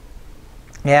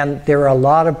there are a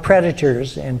lot of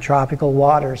predators in tropical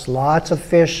waters. Lots of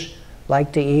fish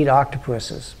like to eat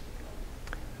octopuses.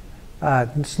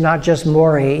 It's not just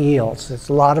moray eels, it's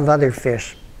a lot of other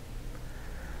fish.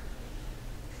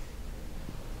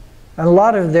 And a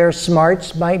lot of their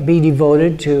smarts might be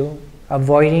devoted to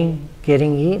avoiding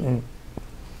getting eaten.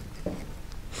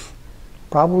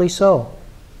 Probably so.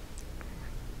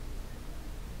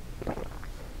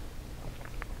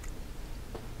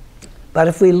 But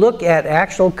if we look at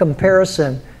actual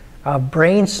comparison of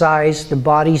brain size to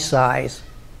body size,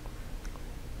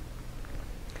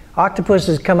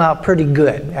 octopuses come out pretty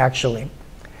good, actually.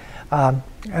 And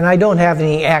I don't have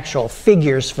any actual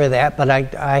figures for that, but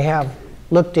I have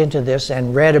looked into this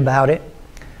and read about it.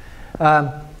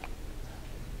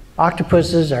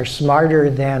 Octopuses are smarter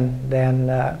than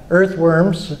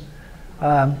earthworms.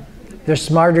 They're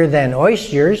smarter than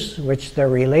oysters, which they're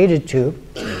related to.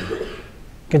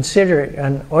 Consider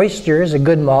an oyster is a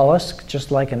good mollusk,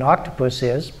 just like an octopus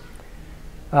is.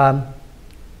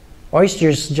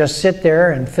 Oysters just sit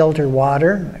there and filter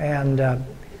water, and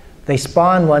they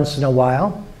spawn once in a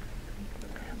while.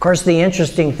 Of course, the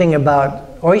interesting thing about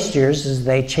oysters is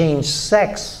they change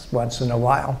sex once in a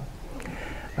while.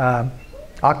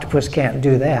 Octopus can't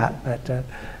do that,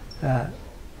 but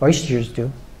oysters do.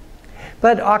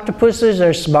 But octopuses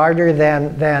are smarter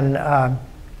than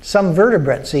some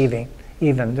vertebrates even.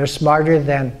 They're smarter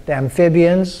than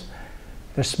amphibians.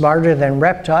 They're smarter than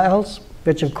reptiles,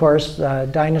 which of course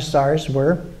dinosaurs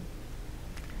were.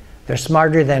 They're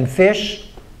smarter than fish.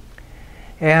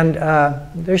 And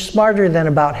they're smarter than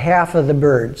about half of the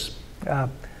birds.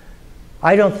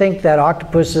 I don't think that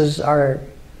octopuses are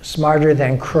smarter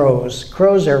than crows.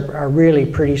 Crows are really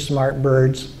pretty smart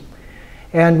birds.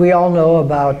 And we all know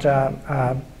about,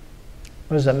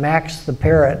 was it Max the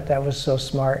parrot that was so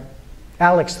smart?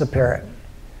 Alex the parrot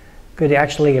could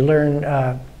actually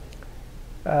learn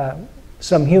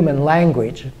some human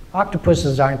language.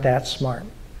 Octopuses aren't that smart.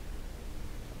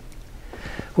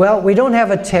 Well, we don't have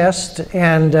a test,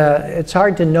 and it's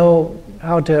hard to know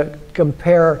how to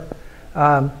compare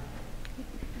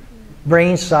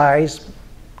brain size.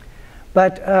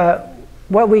 But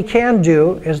what we can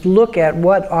do is look at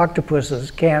what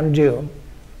octopuses can do.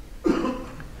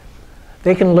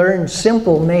 They can learn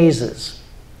simple mazes.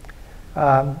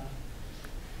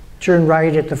 Turn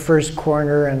right at the first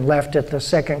corner and left at the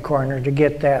second corner to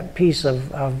get that piece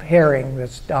of herring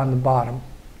that's on the bottom.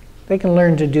 They can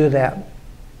learn to do that.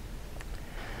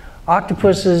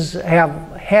 Octopuses have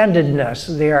handedness.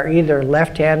 They are either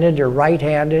left-handed or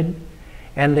right-handed,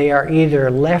 and they are either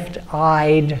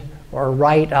left-eyed or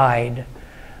right-eyed.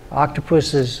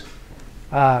 Octopuses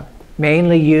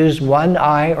mainly use one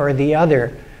eye or the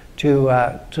other to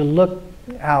look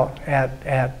out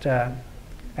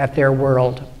at their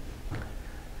world.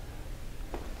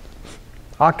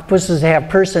 Octopuses have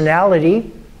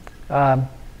personality. I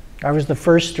was the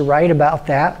first to write about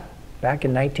that back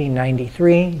in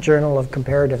 1993, Journal of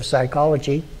Comparative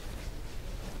Psychology.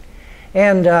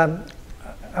 And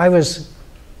I was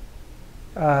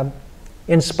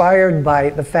inspired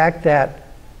by the fact that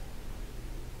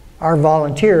our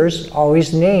volunteers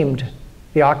always named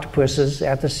the octopuses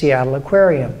at the Seattle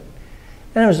Aquarium.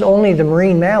 And it was only the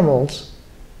marine mammals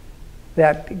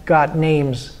that got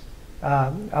names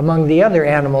among the other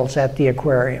animals at the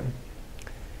aquarium.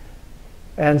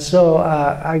 And so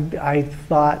I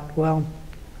thought, well,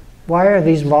 why are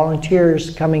these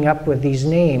volunteers coming up with these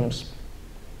names?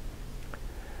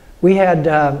 We had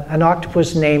an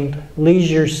octopus named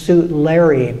Leisure Suit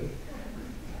Larry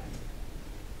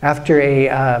after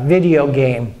a video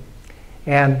game.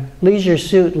 And Leisure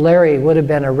Suit Larry would have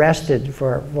been arrested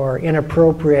for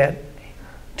inappropriate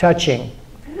touching.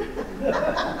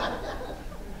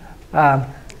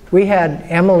 We had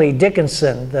Emily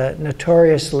Dickinson, the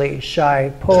notoriously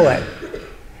shy poet.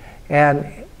 And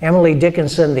Emily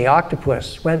Dickinson, the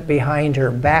octopus, went behind her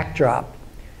backdrop.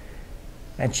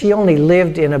 And she only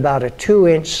lived in about a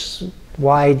 2-inch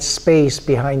wide space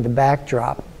behind the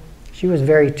backdrop. She was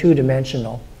very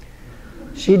two-dimensional.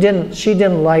 She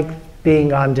didn't like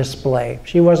being on display.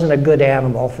 She wasn't a good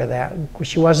animal for that.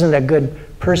 She wasn't a good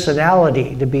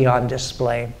personality to be on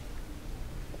display.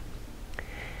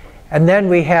 And then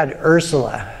we had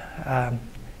Ursula,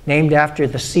 named after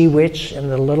the sea witch in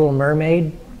The Little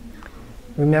Mermaid.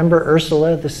 Remember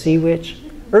Ursula, the sea witch?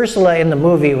 Ursula in the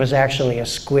movie was actually a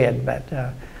squid, but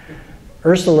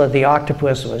Ursula the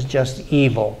octopus was just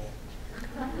evil.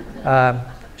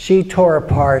 She tore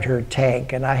apart her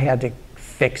tank, and I had to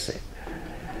fix it.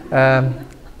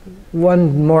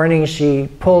 One morning she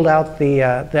pulled out the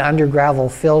undergravel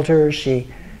filter. She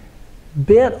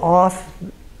bit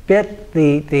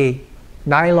the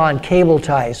nylon cable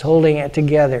ties holding it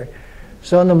together.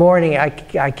 So in the morning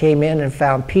I came in and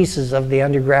found pieces of the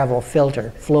undergravel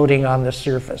filter floating on the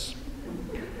surface.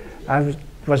 I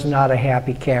was not a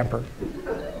happy camper.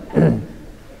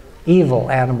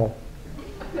 Evil animal.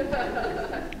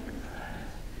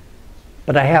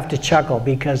 But I have to chuckle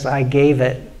because I gave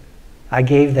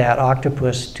that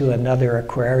octopus to another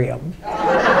aquarium.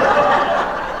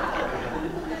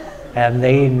 And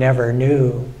they never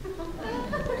knew.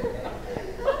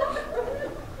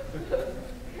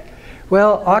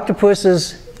 Well,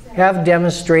 octopuses have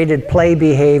demonstrated play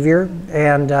behavior,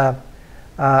 and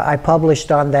I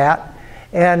published on that.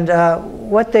 And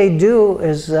what they do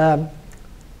is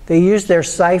they use their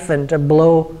siphon to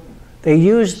blow. They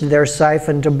used their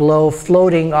siphon to blow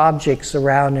floating objects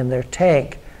around in their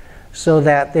tank, so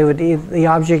that the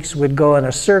objects would go in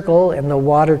a circle in the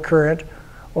water current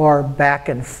or back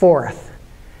and forth.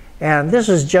 And this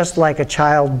is just like a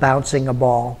child bouncing a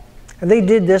ball. And they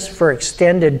did this for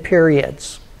extended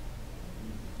periods.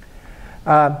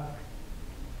 My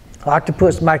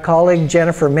colleague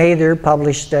Jennifer Mather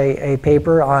published a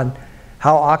paper on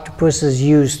how octopuses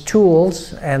use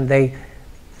tools, and they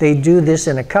do this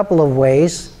in a couple of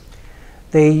ways.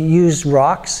 They use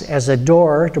rocks as a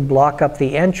door to block up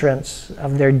the entrance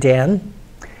of their den,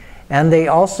 and they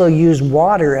also use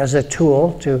water as a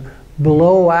tool to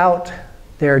blow out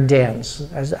their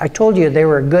dens. As I told you, they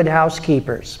were good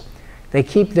housekeepers. They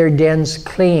keep their dens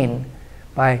clean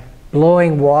by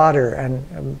blowing water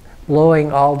and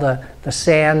blowing all the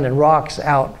sand and rocks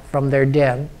out from their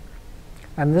den.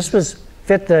 And this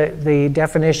fit the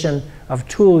definition of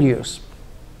tool use.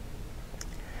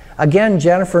 Again,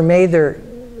 Jennifer Mather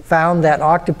found that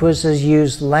octopuses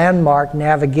use landmark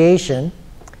navigation.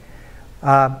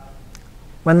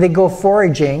 When they go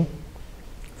foraging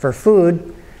for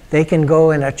food, they can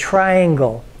go in a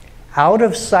triangle out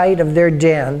of sight of their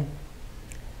den.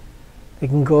 They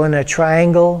can go in a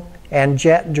triangle and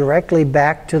jet directly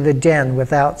back to the den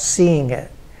without seeing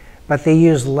it. But they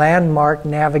use landmark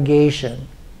navigation.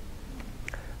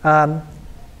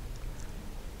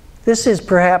 This is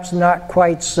perhaps not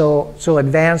quite so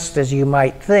advanced as you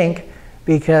might think,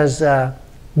 because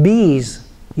bees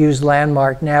use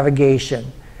landmark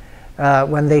navigation.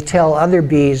 When they tell other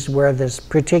bees where this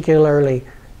particularly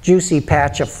juicy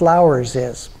patch of flowers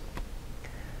is.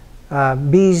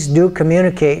 Bees do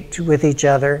communicate with each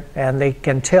other, and they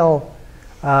can tell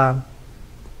by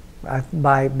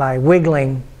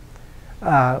wiggling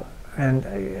and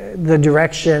the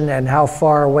direction and how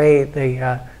far away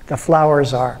the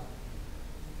flowers are.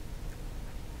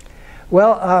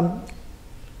 Well,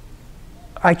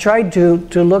 I tried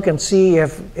to look and see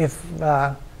if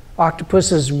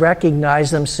octopuses recognize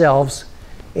themselves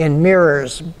in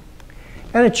mirrors,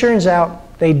 and it turns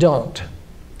out they don't.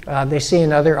 They see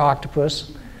another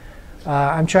octopus.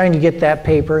 I'm trying to get that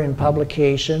paper in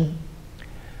publication.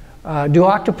 Do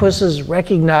octopuses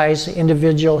recognize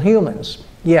individual humans?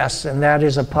 Yes, and that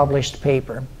is a published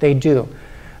paper. They do.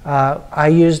 I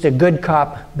used a good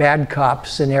cop, bad cop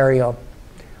scenario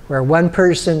where one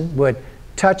person would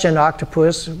touch an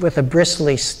octopus with a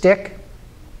bristly stick,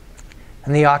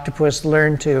 and the octopus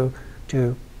learned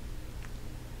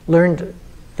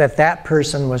that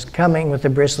person was coming with a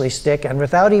bristly stick, and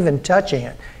without even touching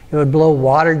it, it would blow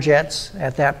water jets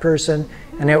at that person,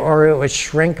 or it would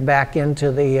shrink back into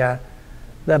the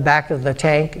back of the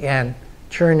tank and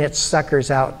turn its suckers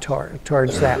out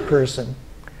towards that person.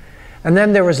 And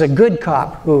then there was a good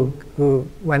cop who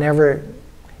whenever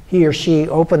he or she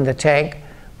opened the tank,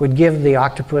 would give the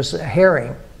octopus a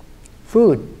herring,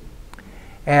 food.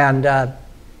 And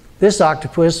this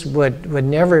octopus would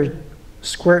never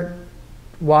squirt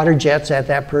water jets at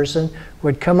that person,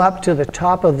 would come up to the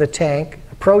top of the tank,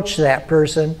 approach that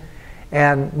person,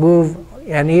 and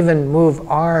even move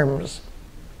arms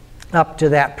up to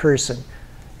that person,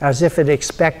 as if it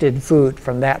expected food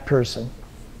from that person.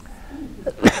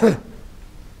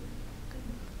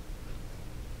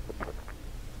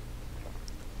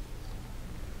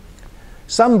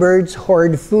 Some birds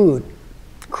hoard food.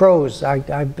 Crows,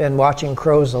 I've been watching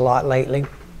crows a lot lately.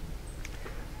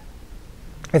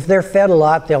 If they're fed a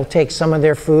lot, they'll take some of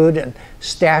their food and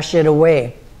stash it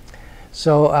away.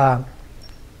 So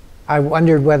I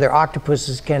wondered whether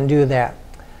octopuses can do that.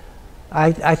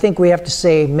 I think we have to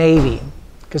say maybe,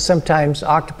 because sometimes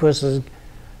octopuses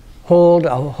hold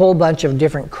a whole bunch of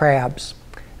different crabs.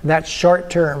 And that's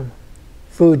short-term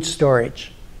food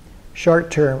storage,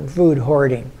 short-term food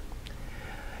hoarding.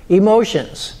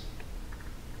 Emotions.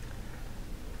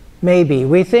 Maybe.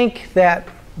 We think that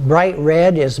bright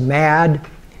red is mad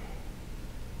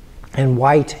and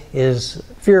white is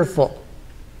fearful.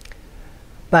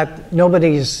 But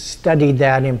nobody's studied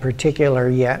that in particular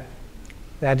yet.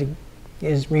 That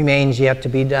remains yet to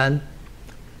be done.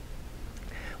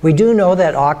 We do know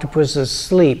that octopuses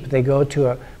sleep. They go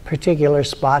to a particular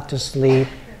spot to sleep.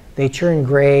 They turn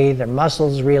gray, their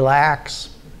muscles relax,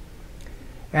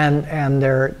 and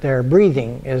their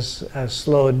breathing is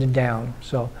slowed down.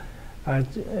 So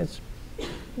it's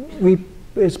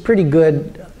pretty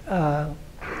good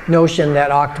notion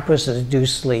that octopuses do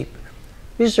sleep.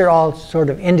 These are all sort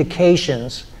of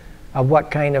indications of what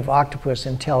kind of octopus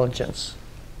intelligence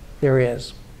there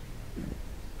is.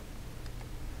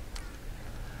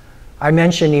 I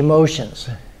mentioned emotions.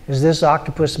 Is this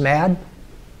octopus mad?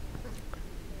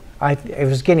 It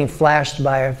was getting flashed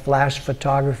by a flash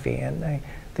photography, and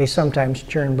they sometimes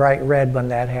turn bright red when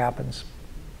that happens.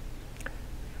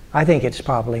 I think it's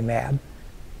probably mad.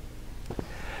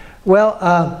 Well,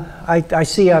 I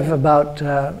see I've about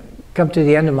come to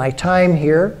the end of my time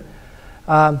here.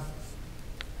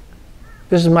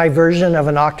 This is my version of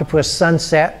an octopus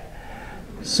sunset.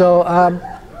 So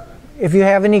if you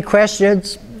have any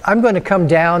questions, I'm going to come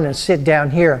down and sit down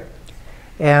here.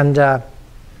 And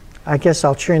I guess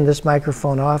I'll turn this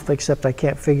microphone off, except I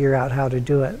can't figure out how to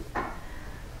do it,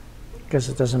 because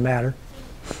it doesn't matter.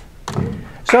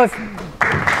 So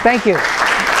thank you.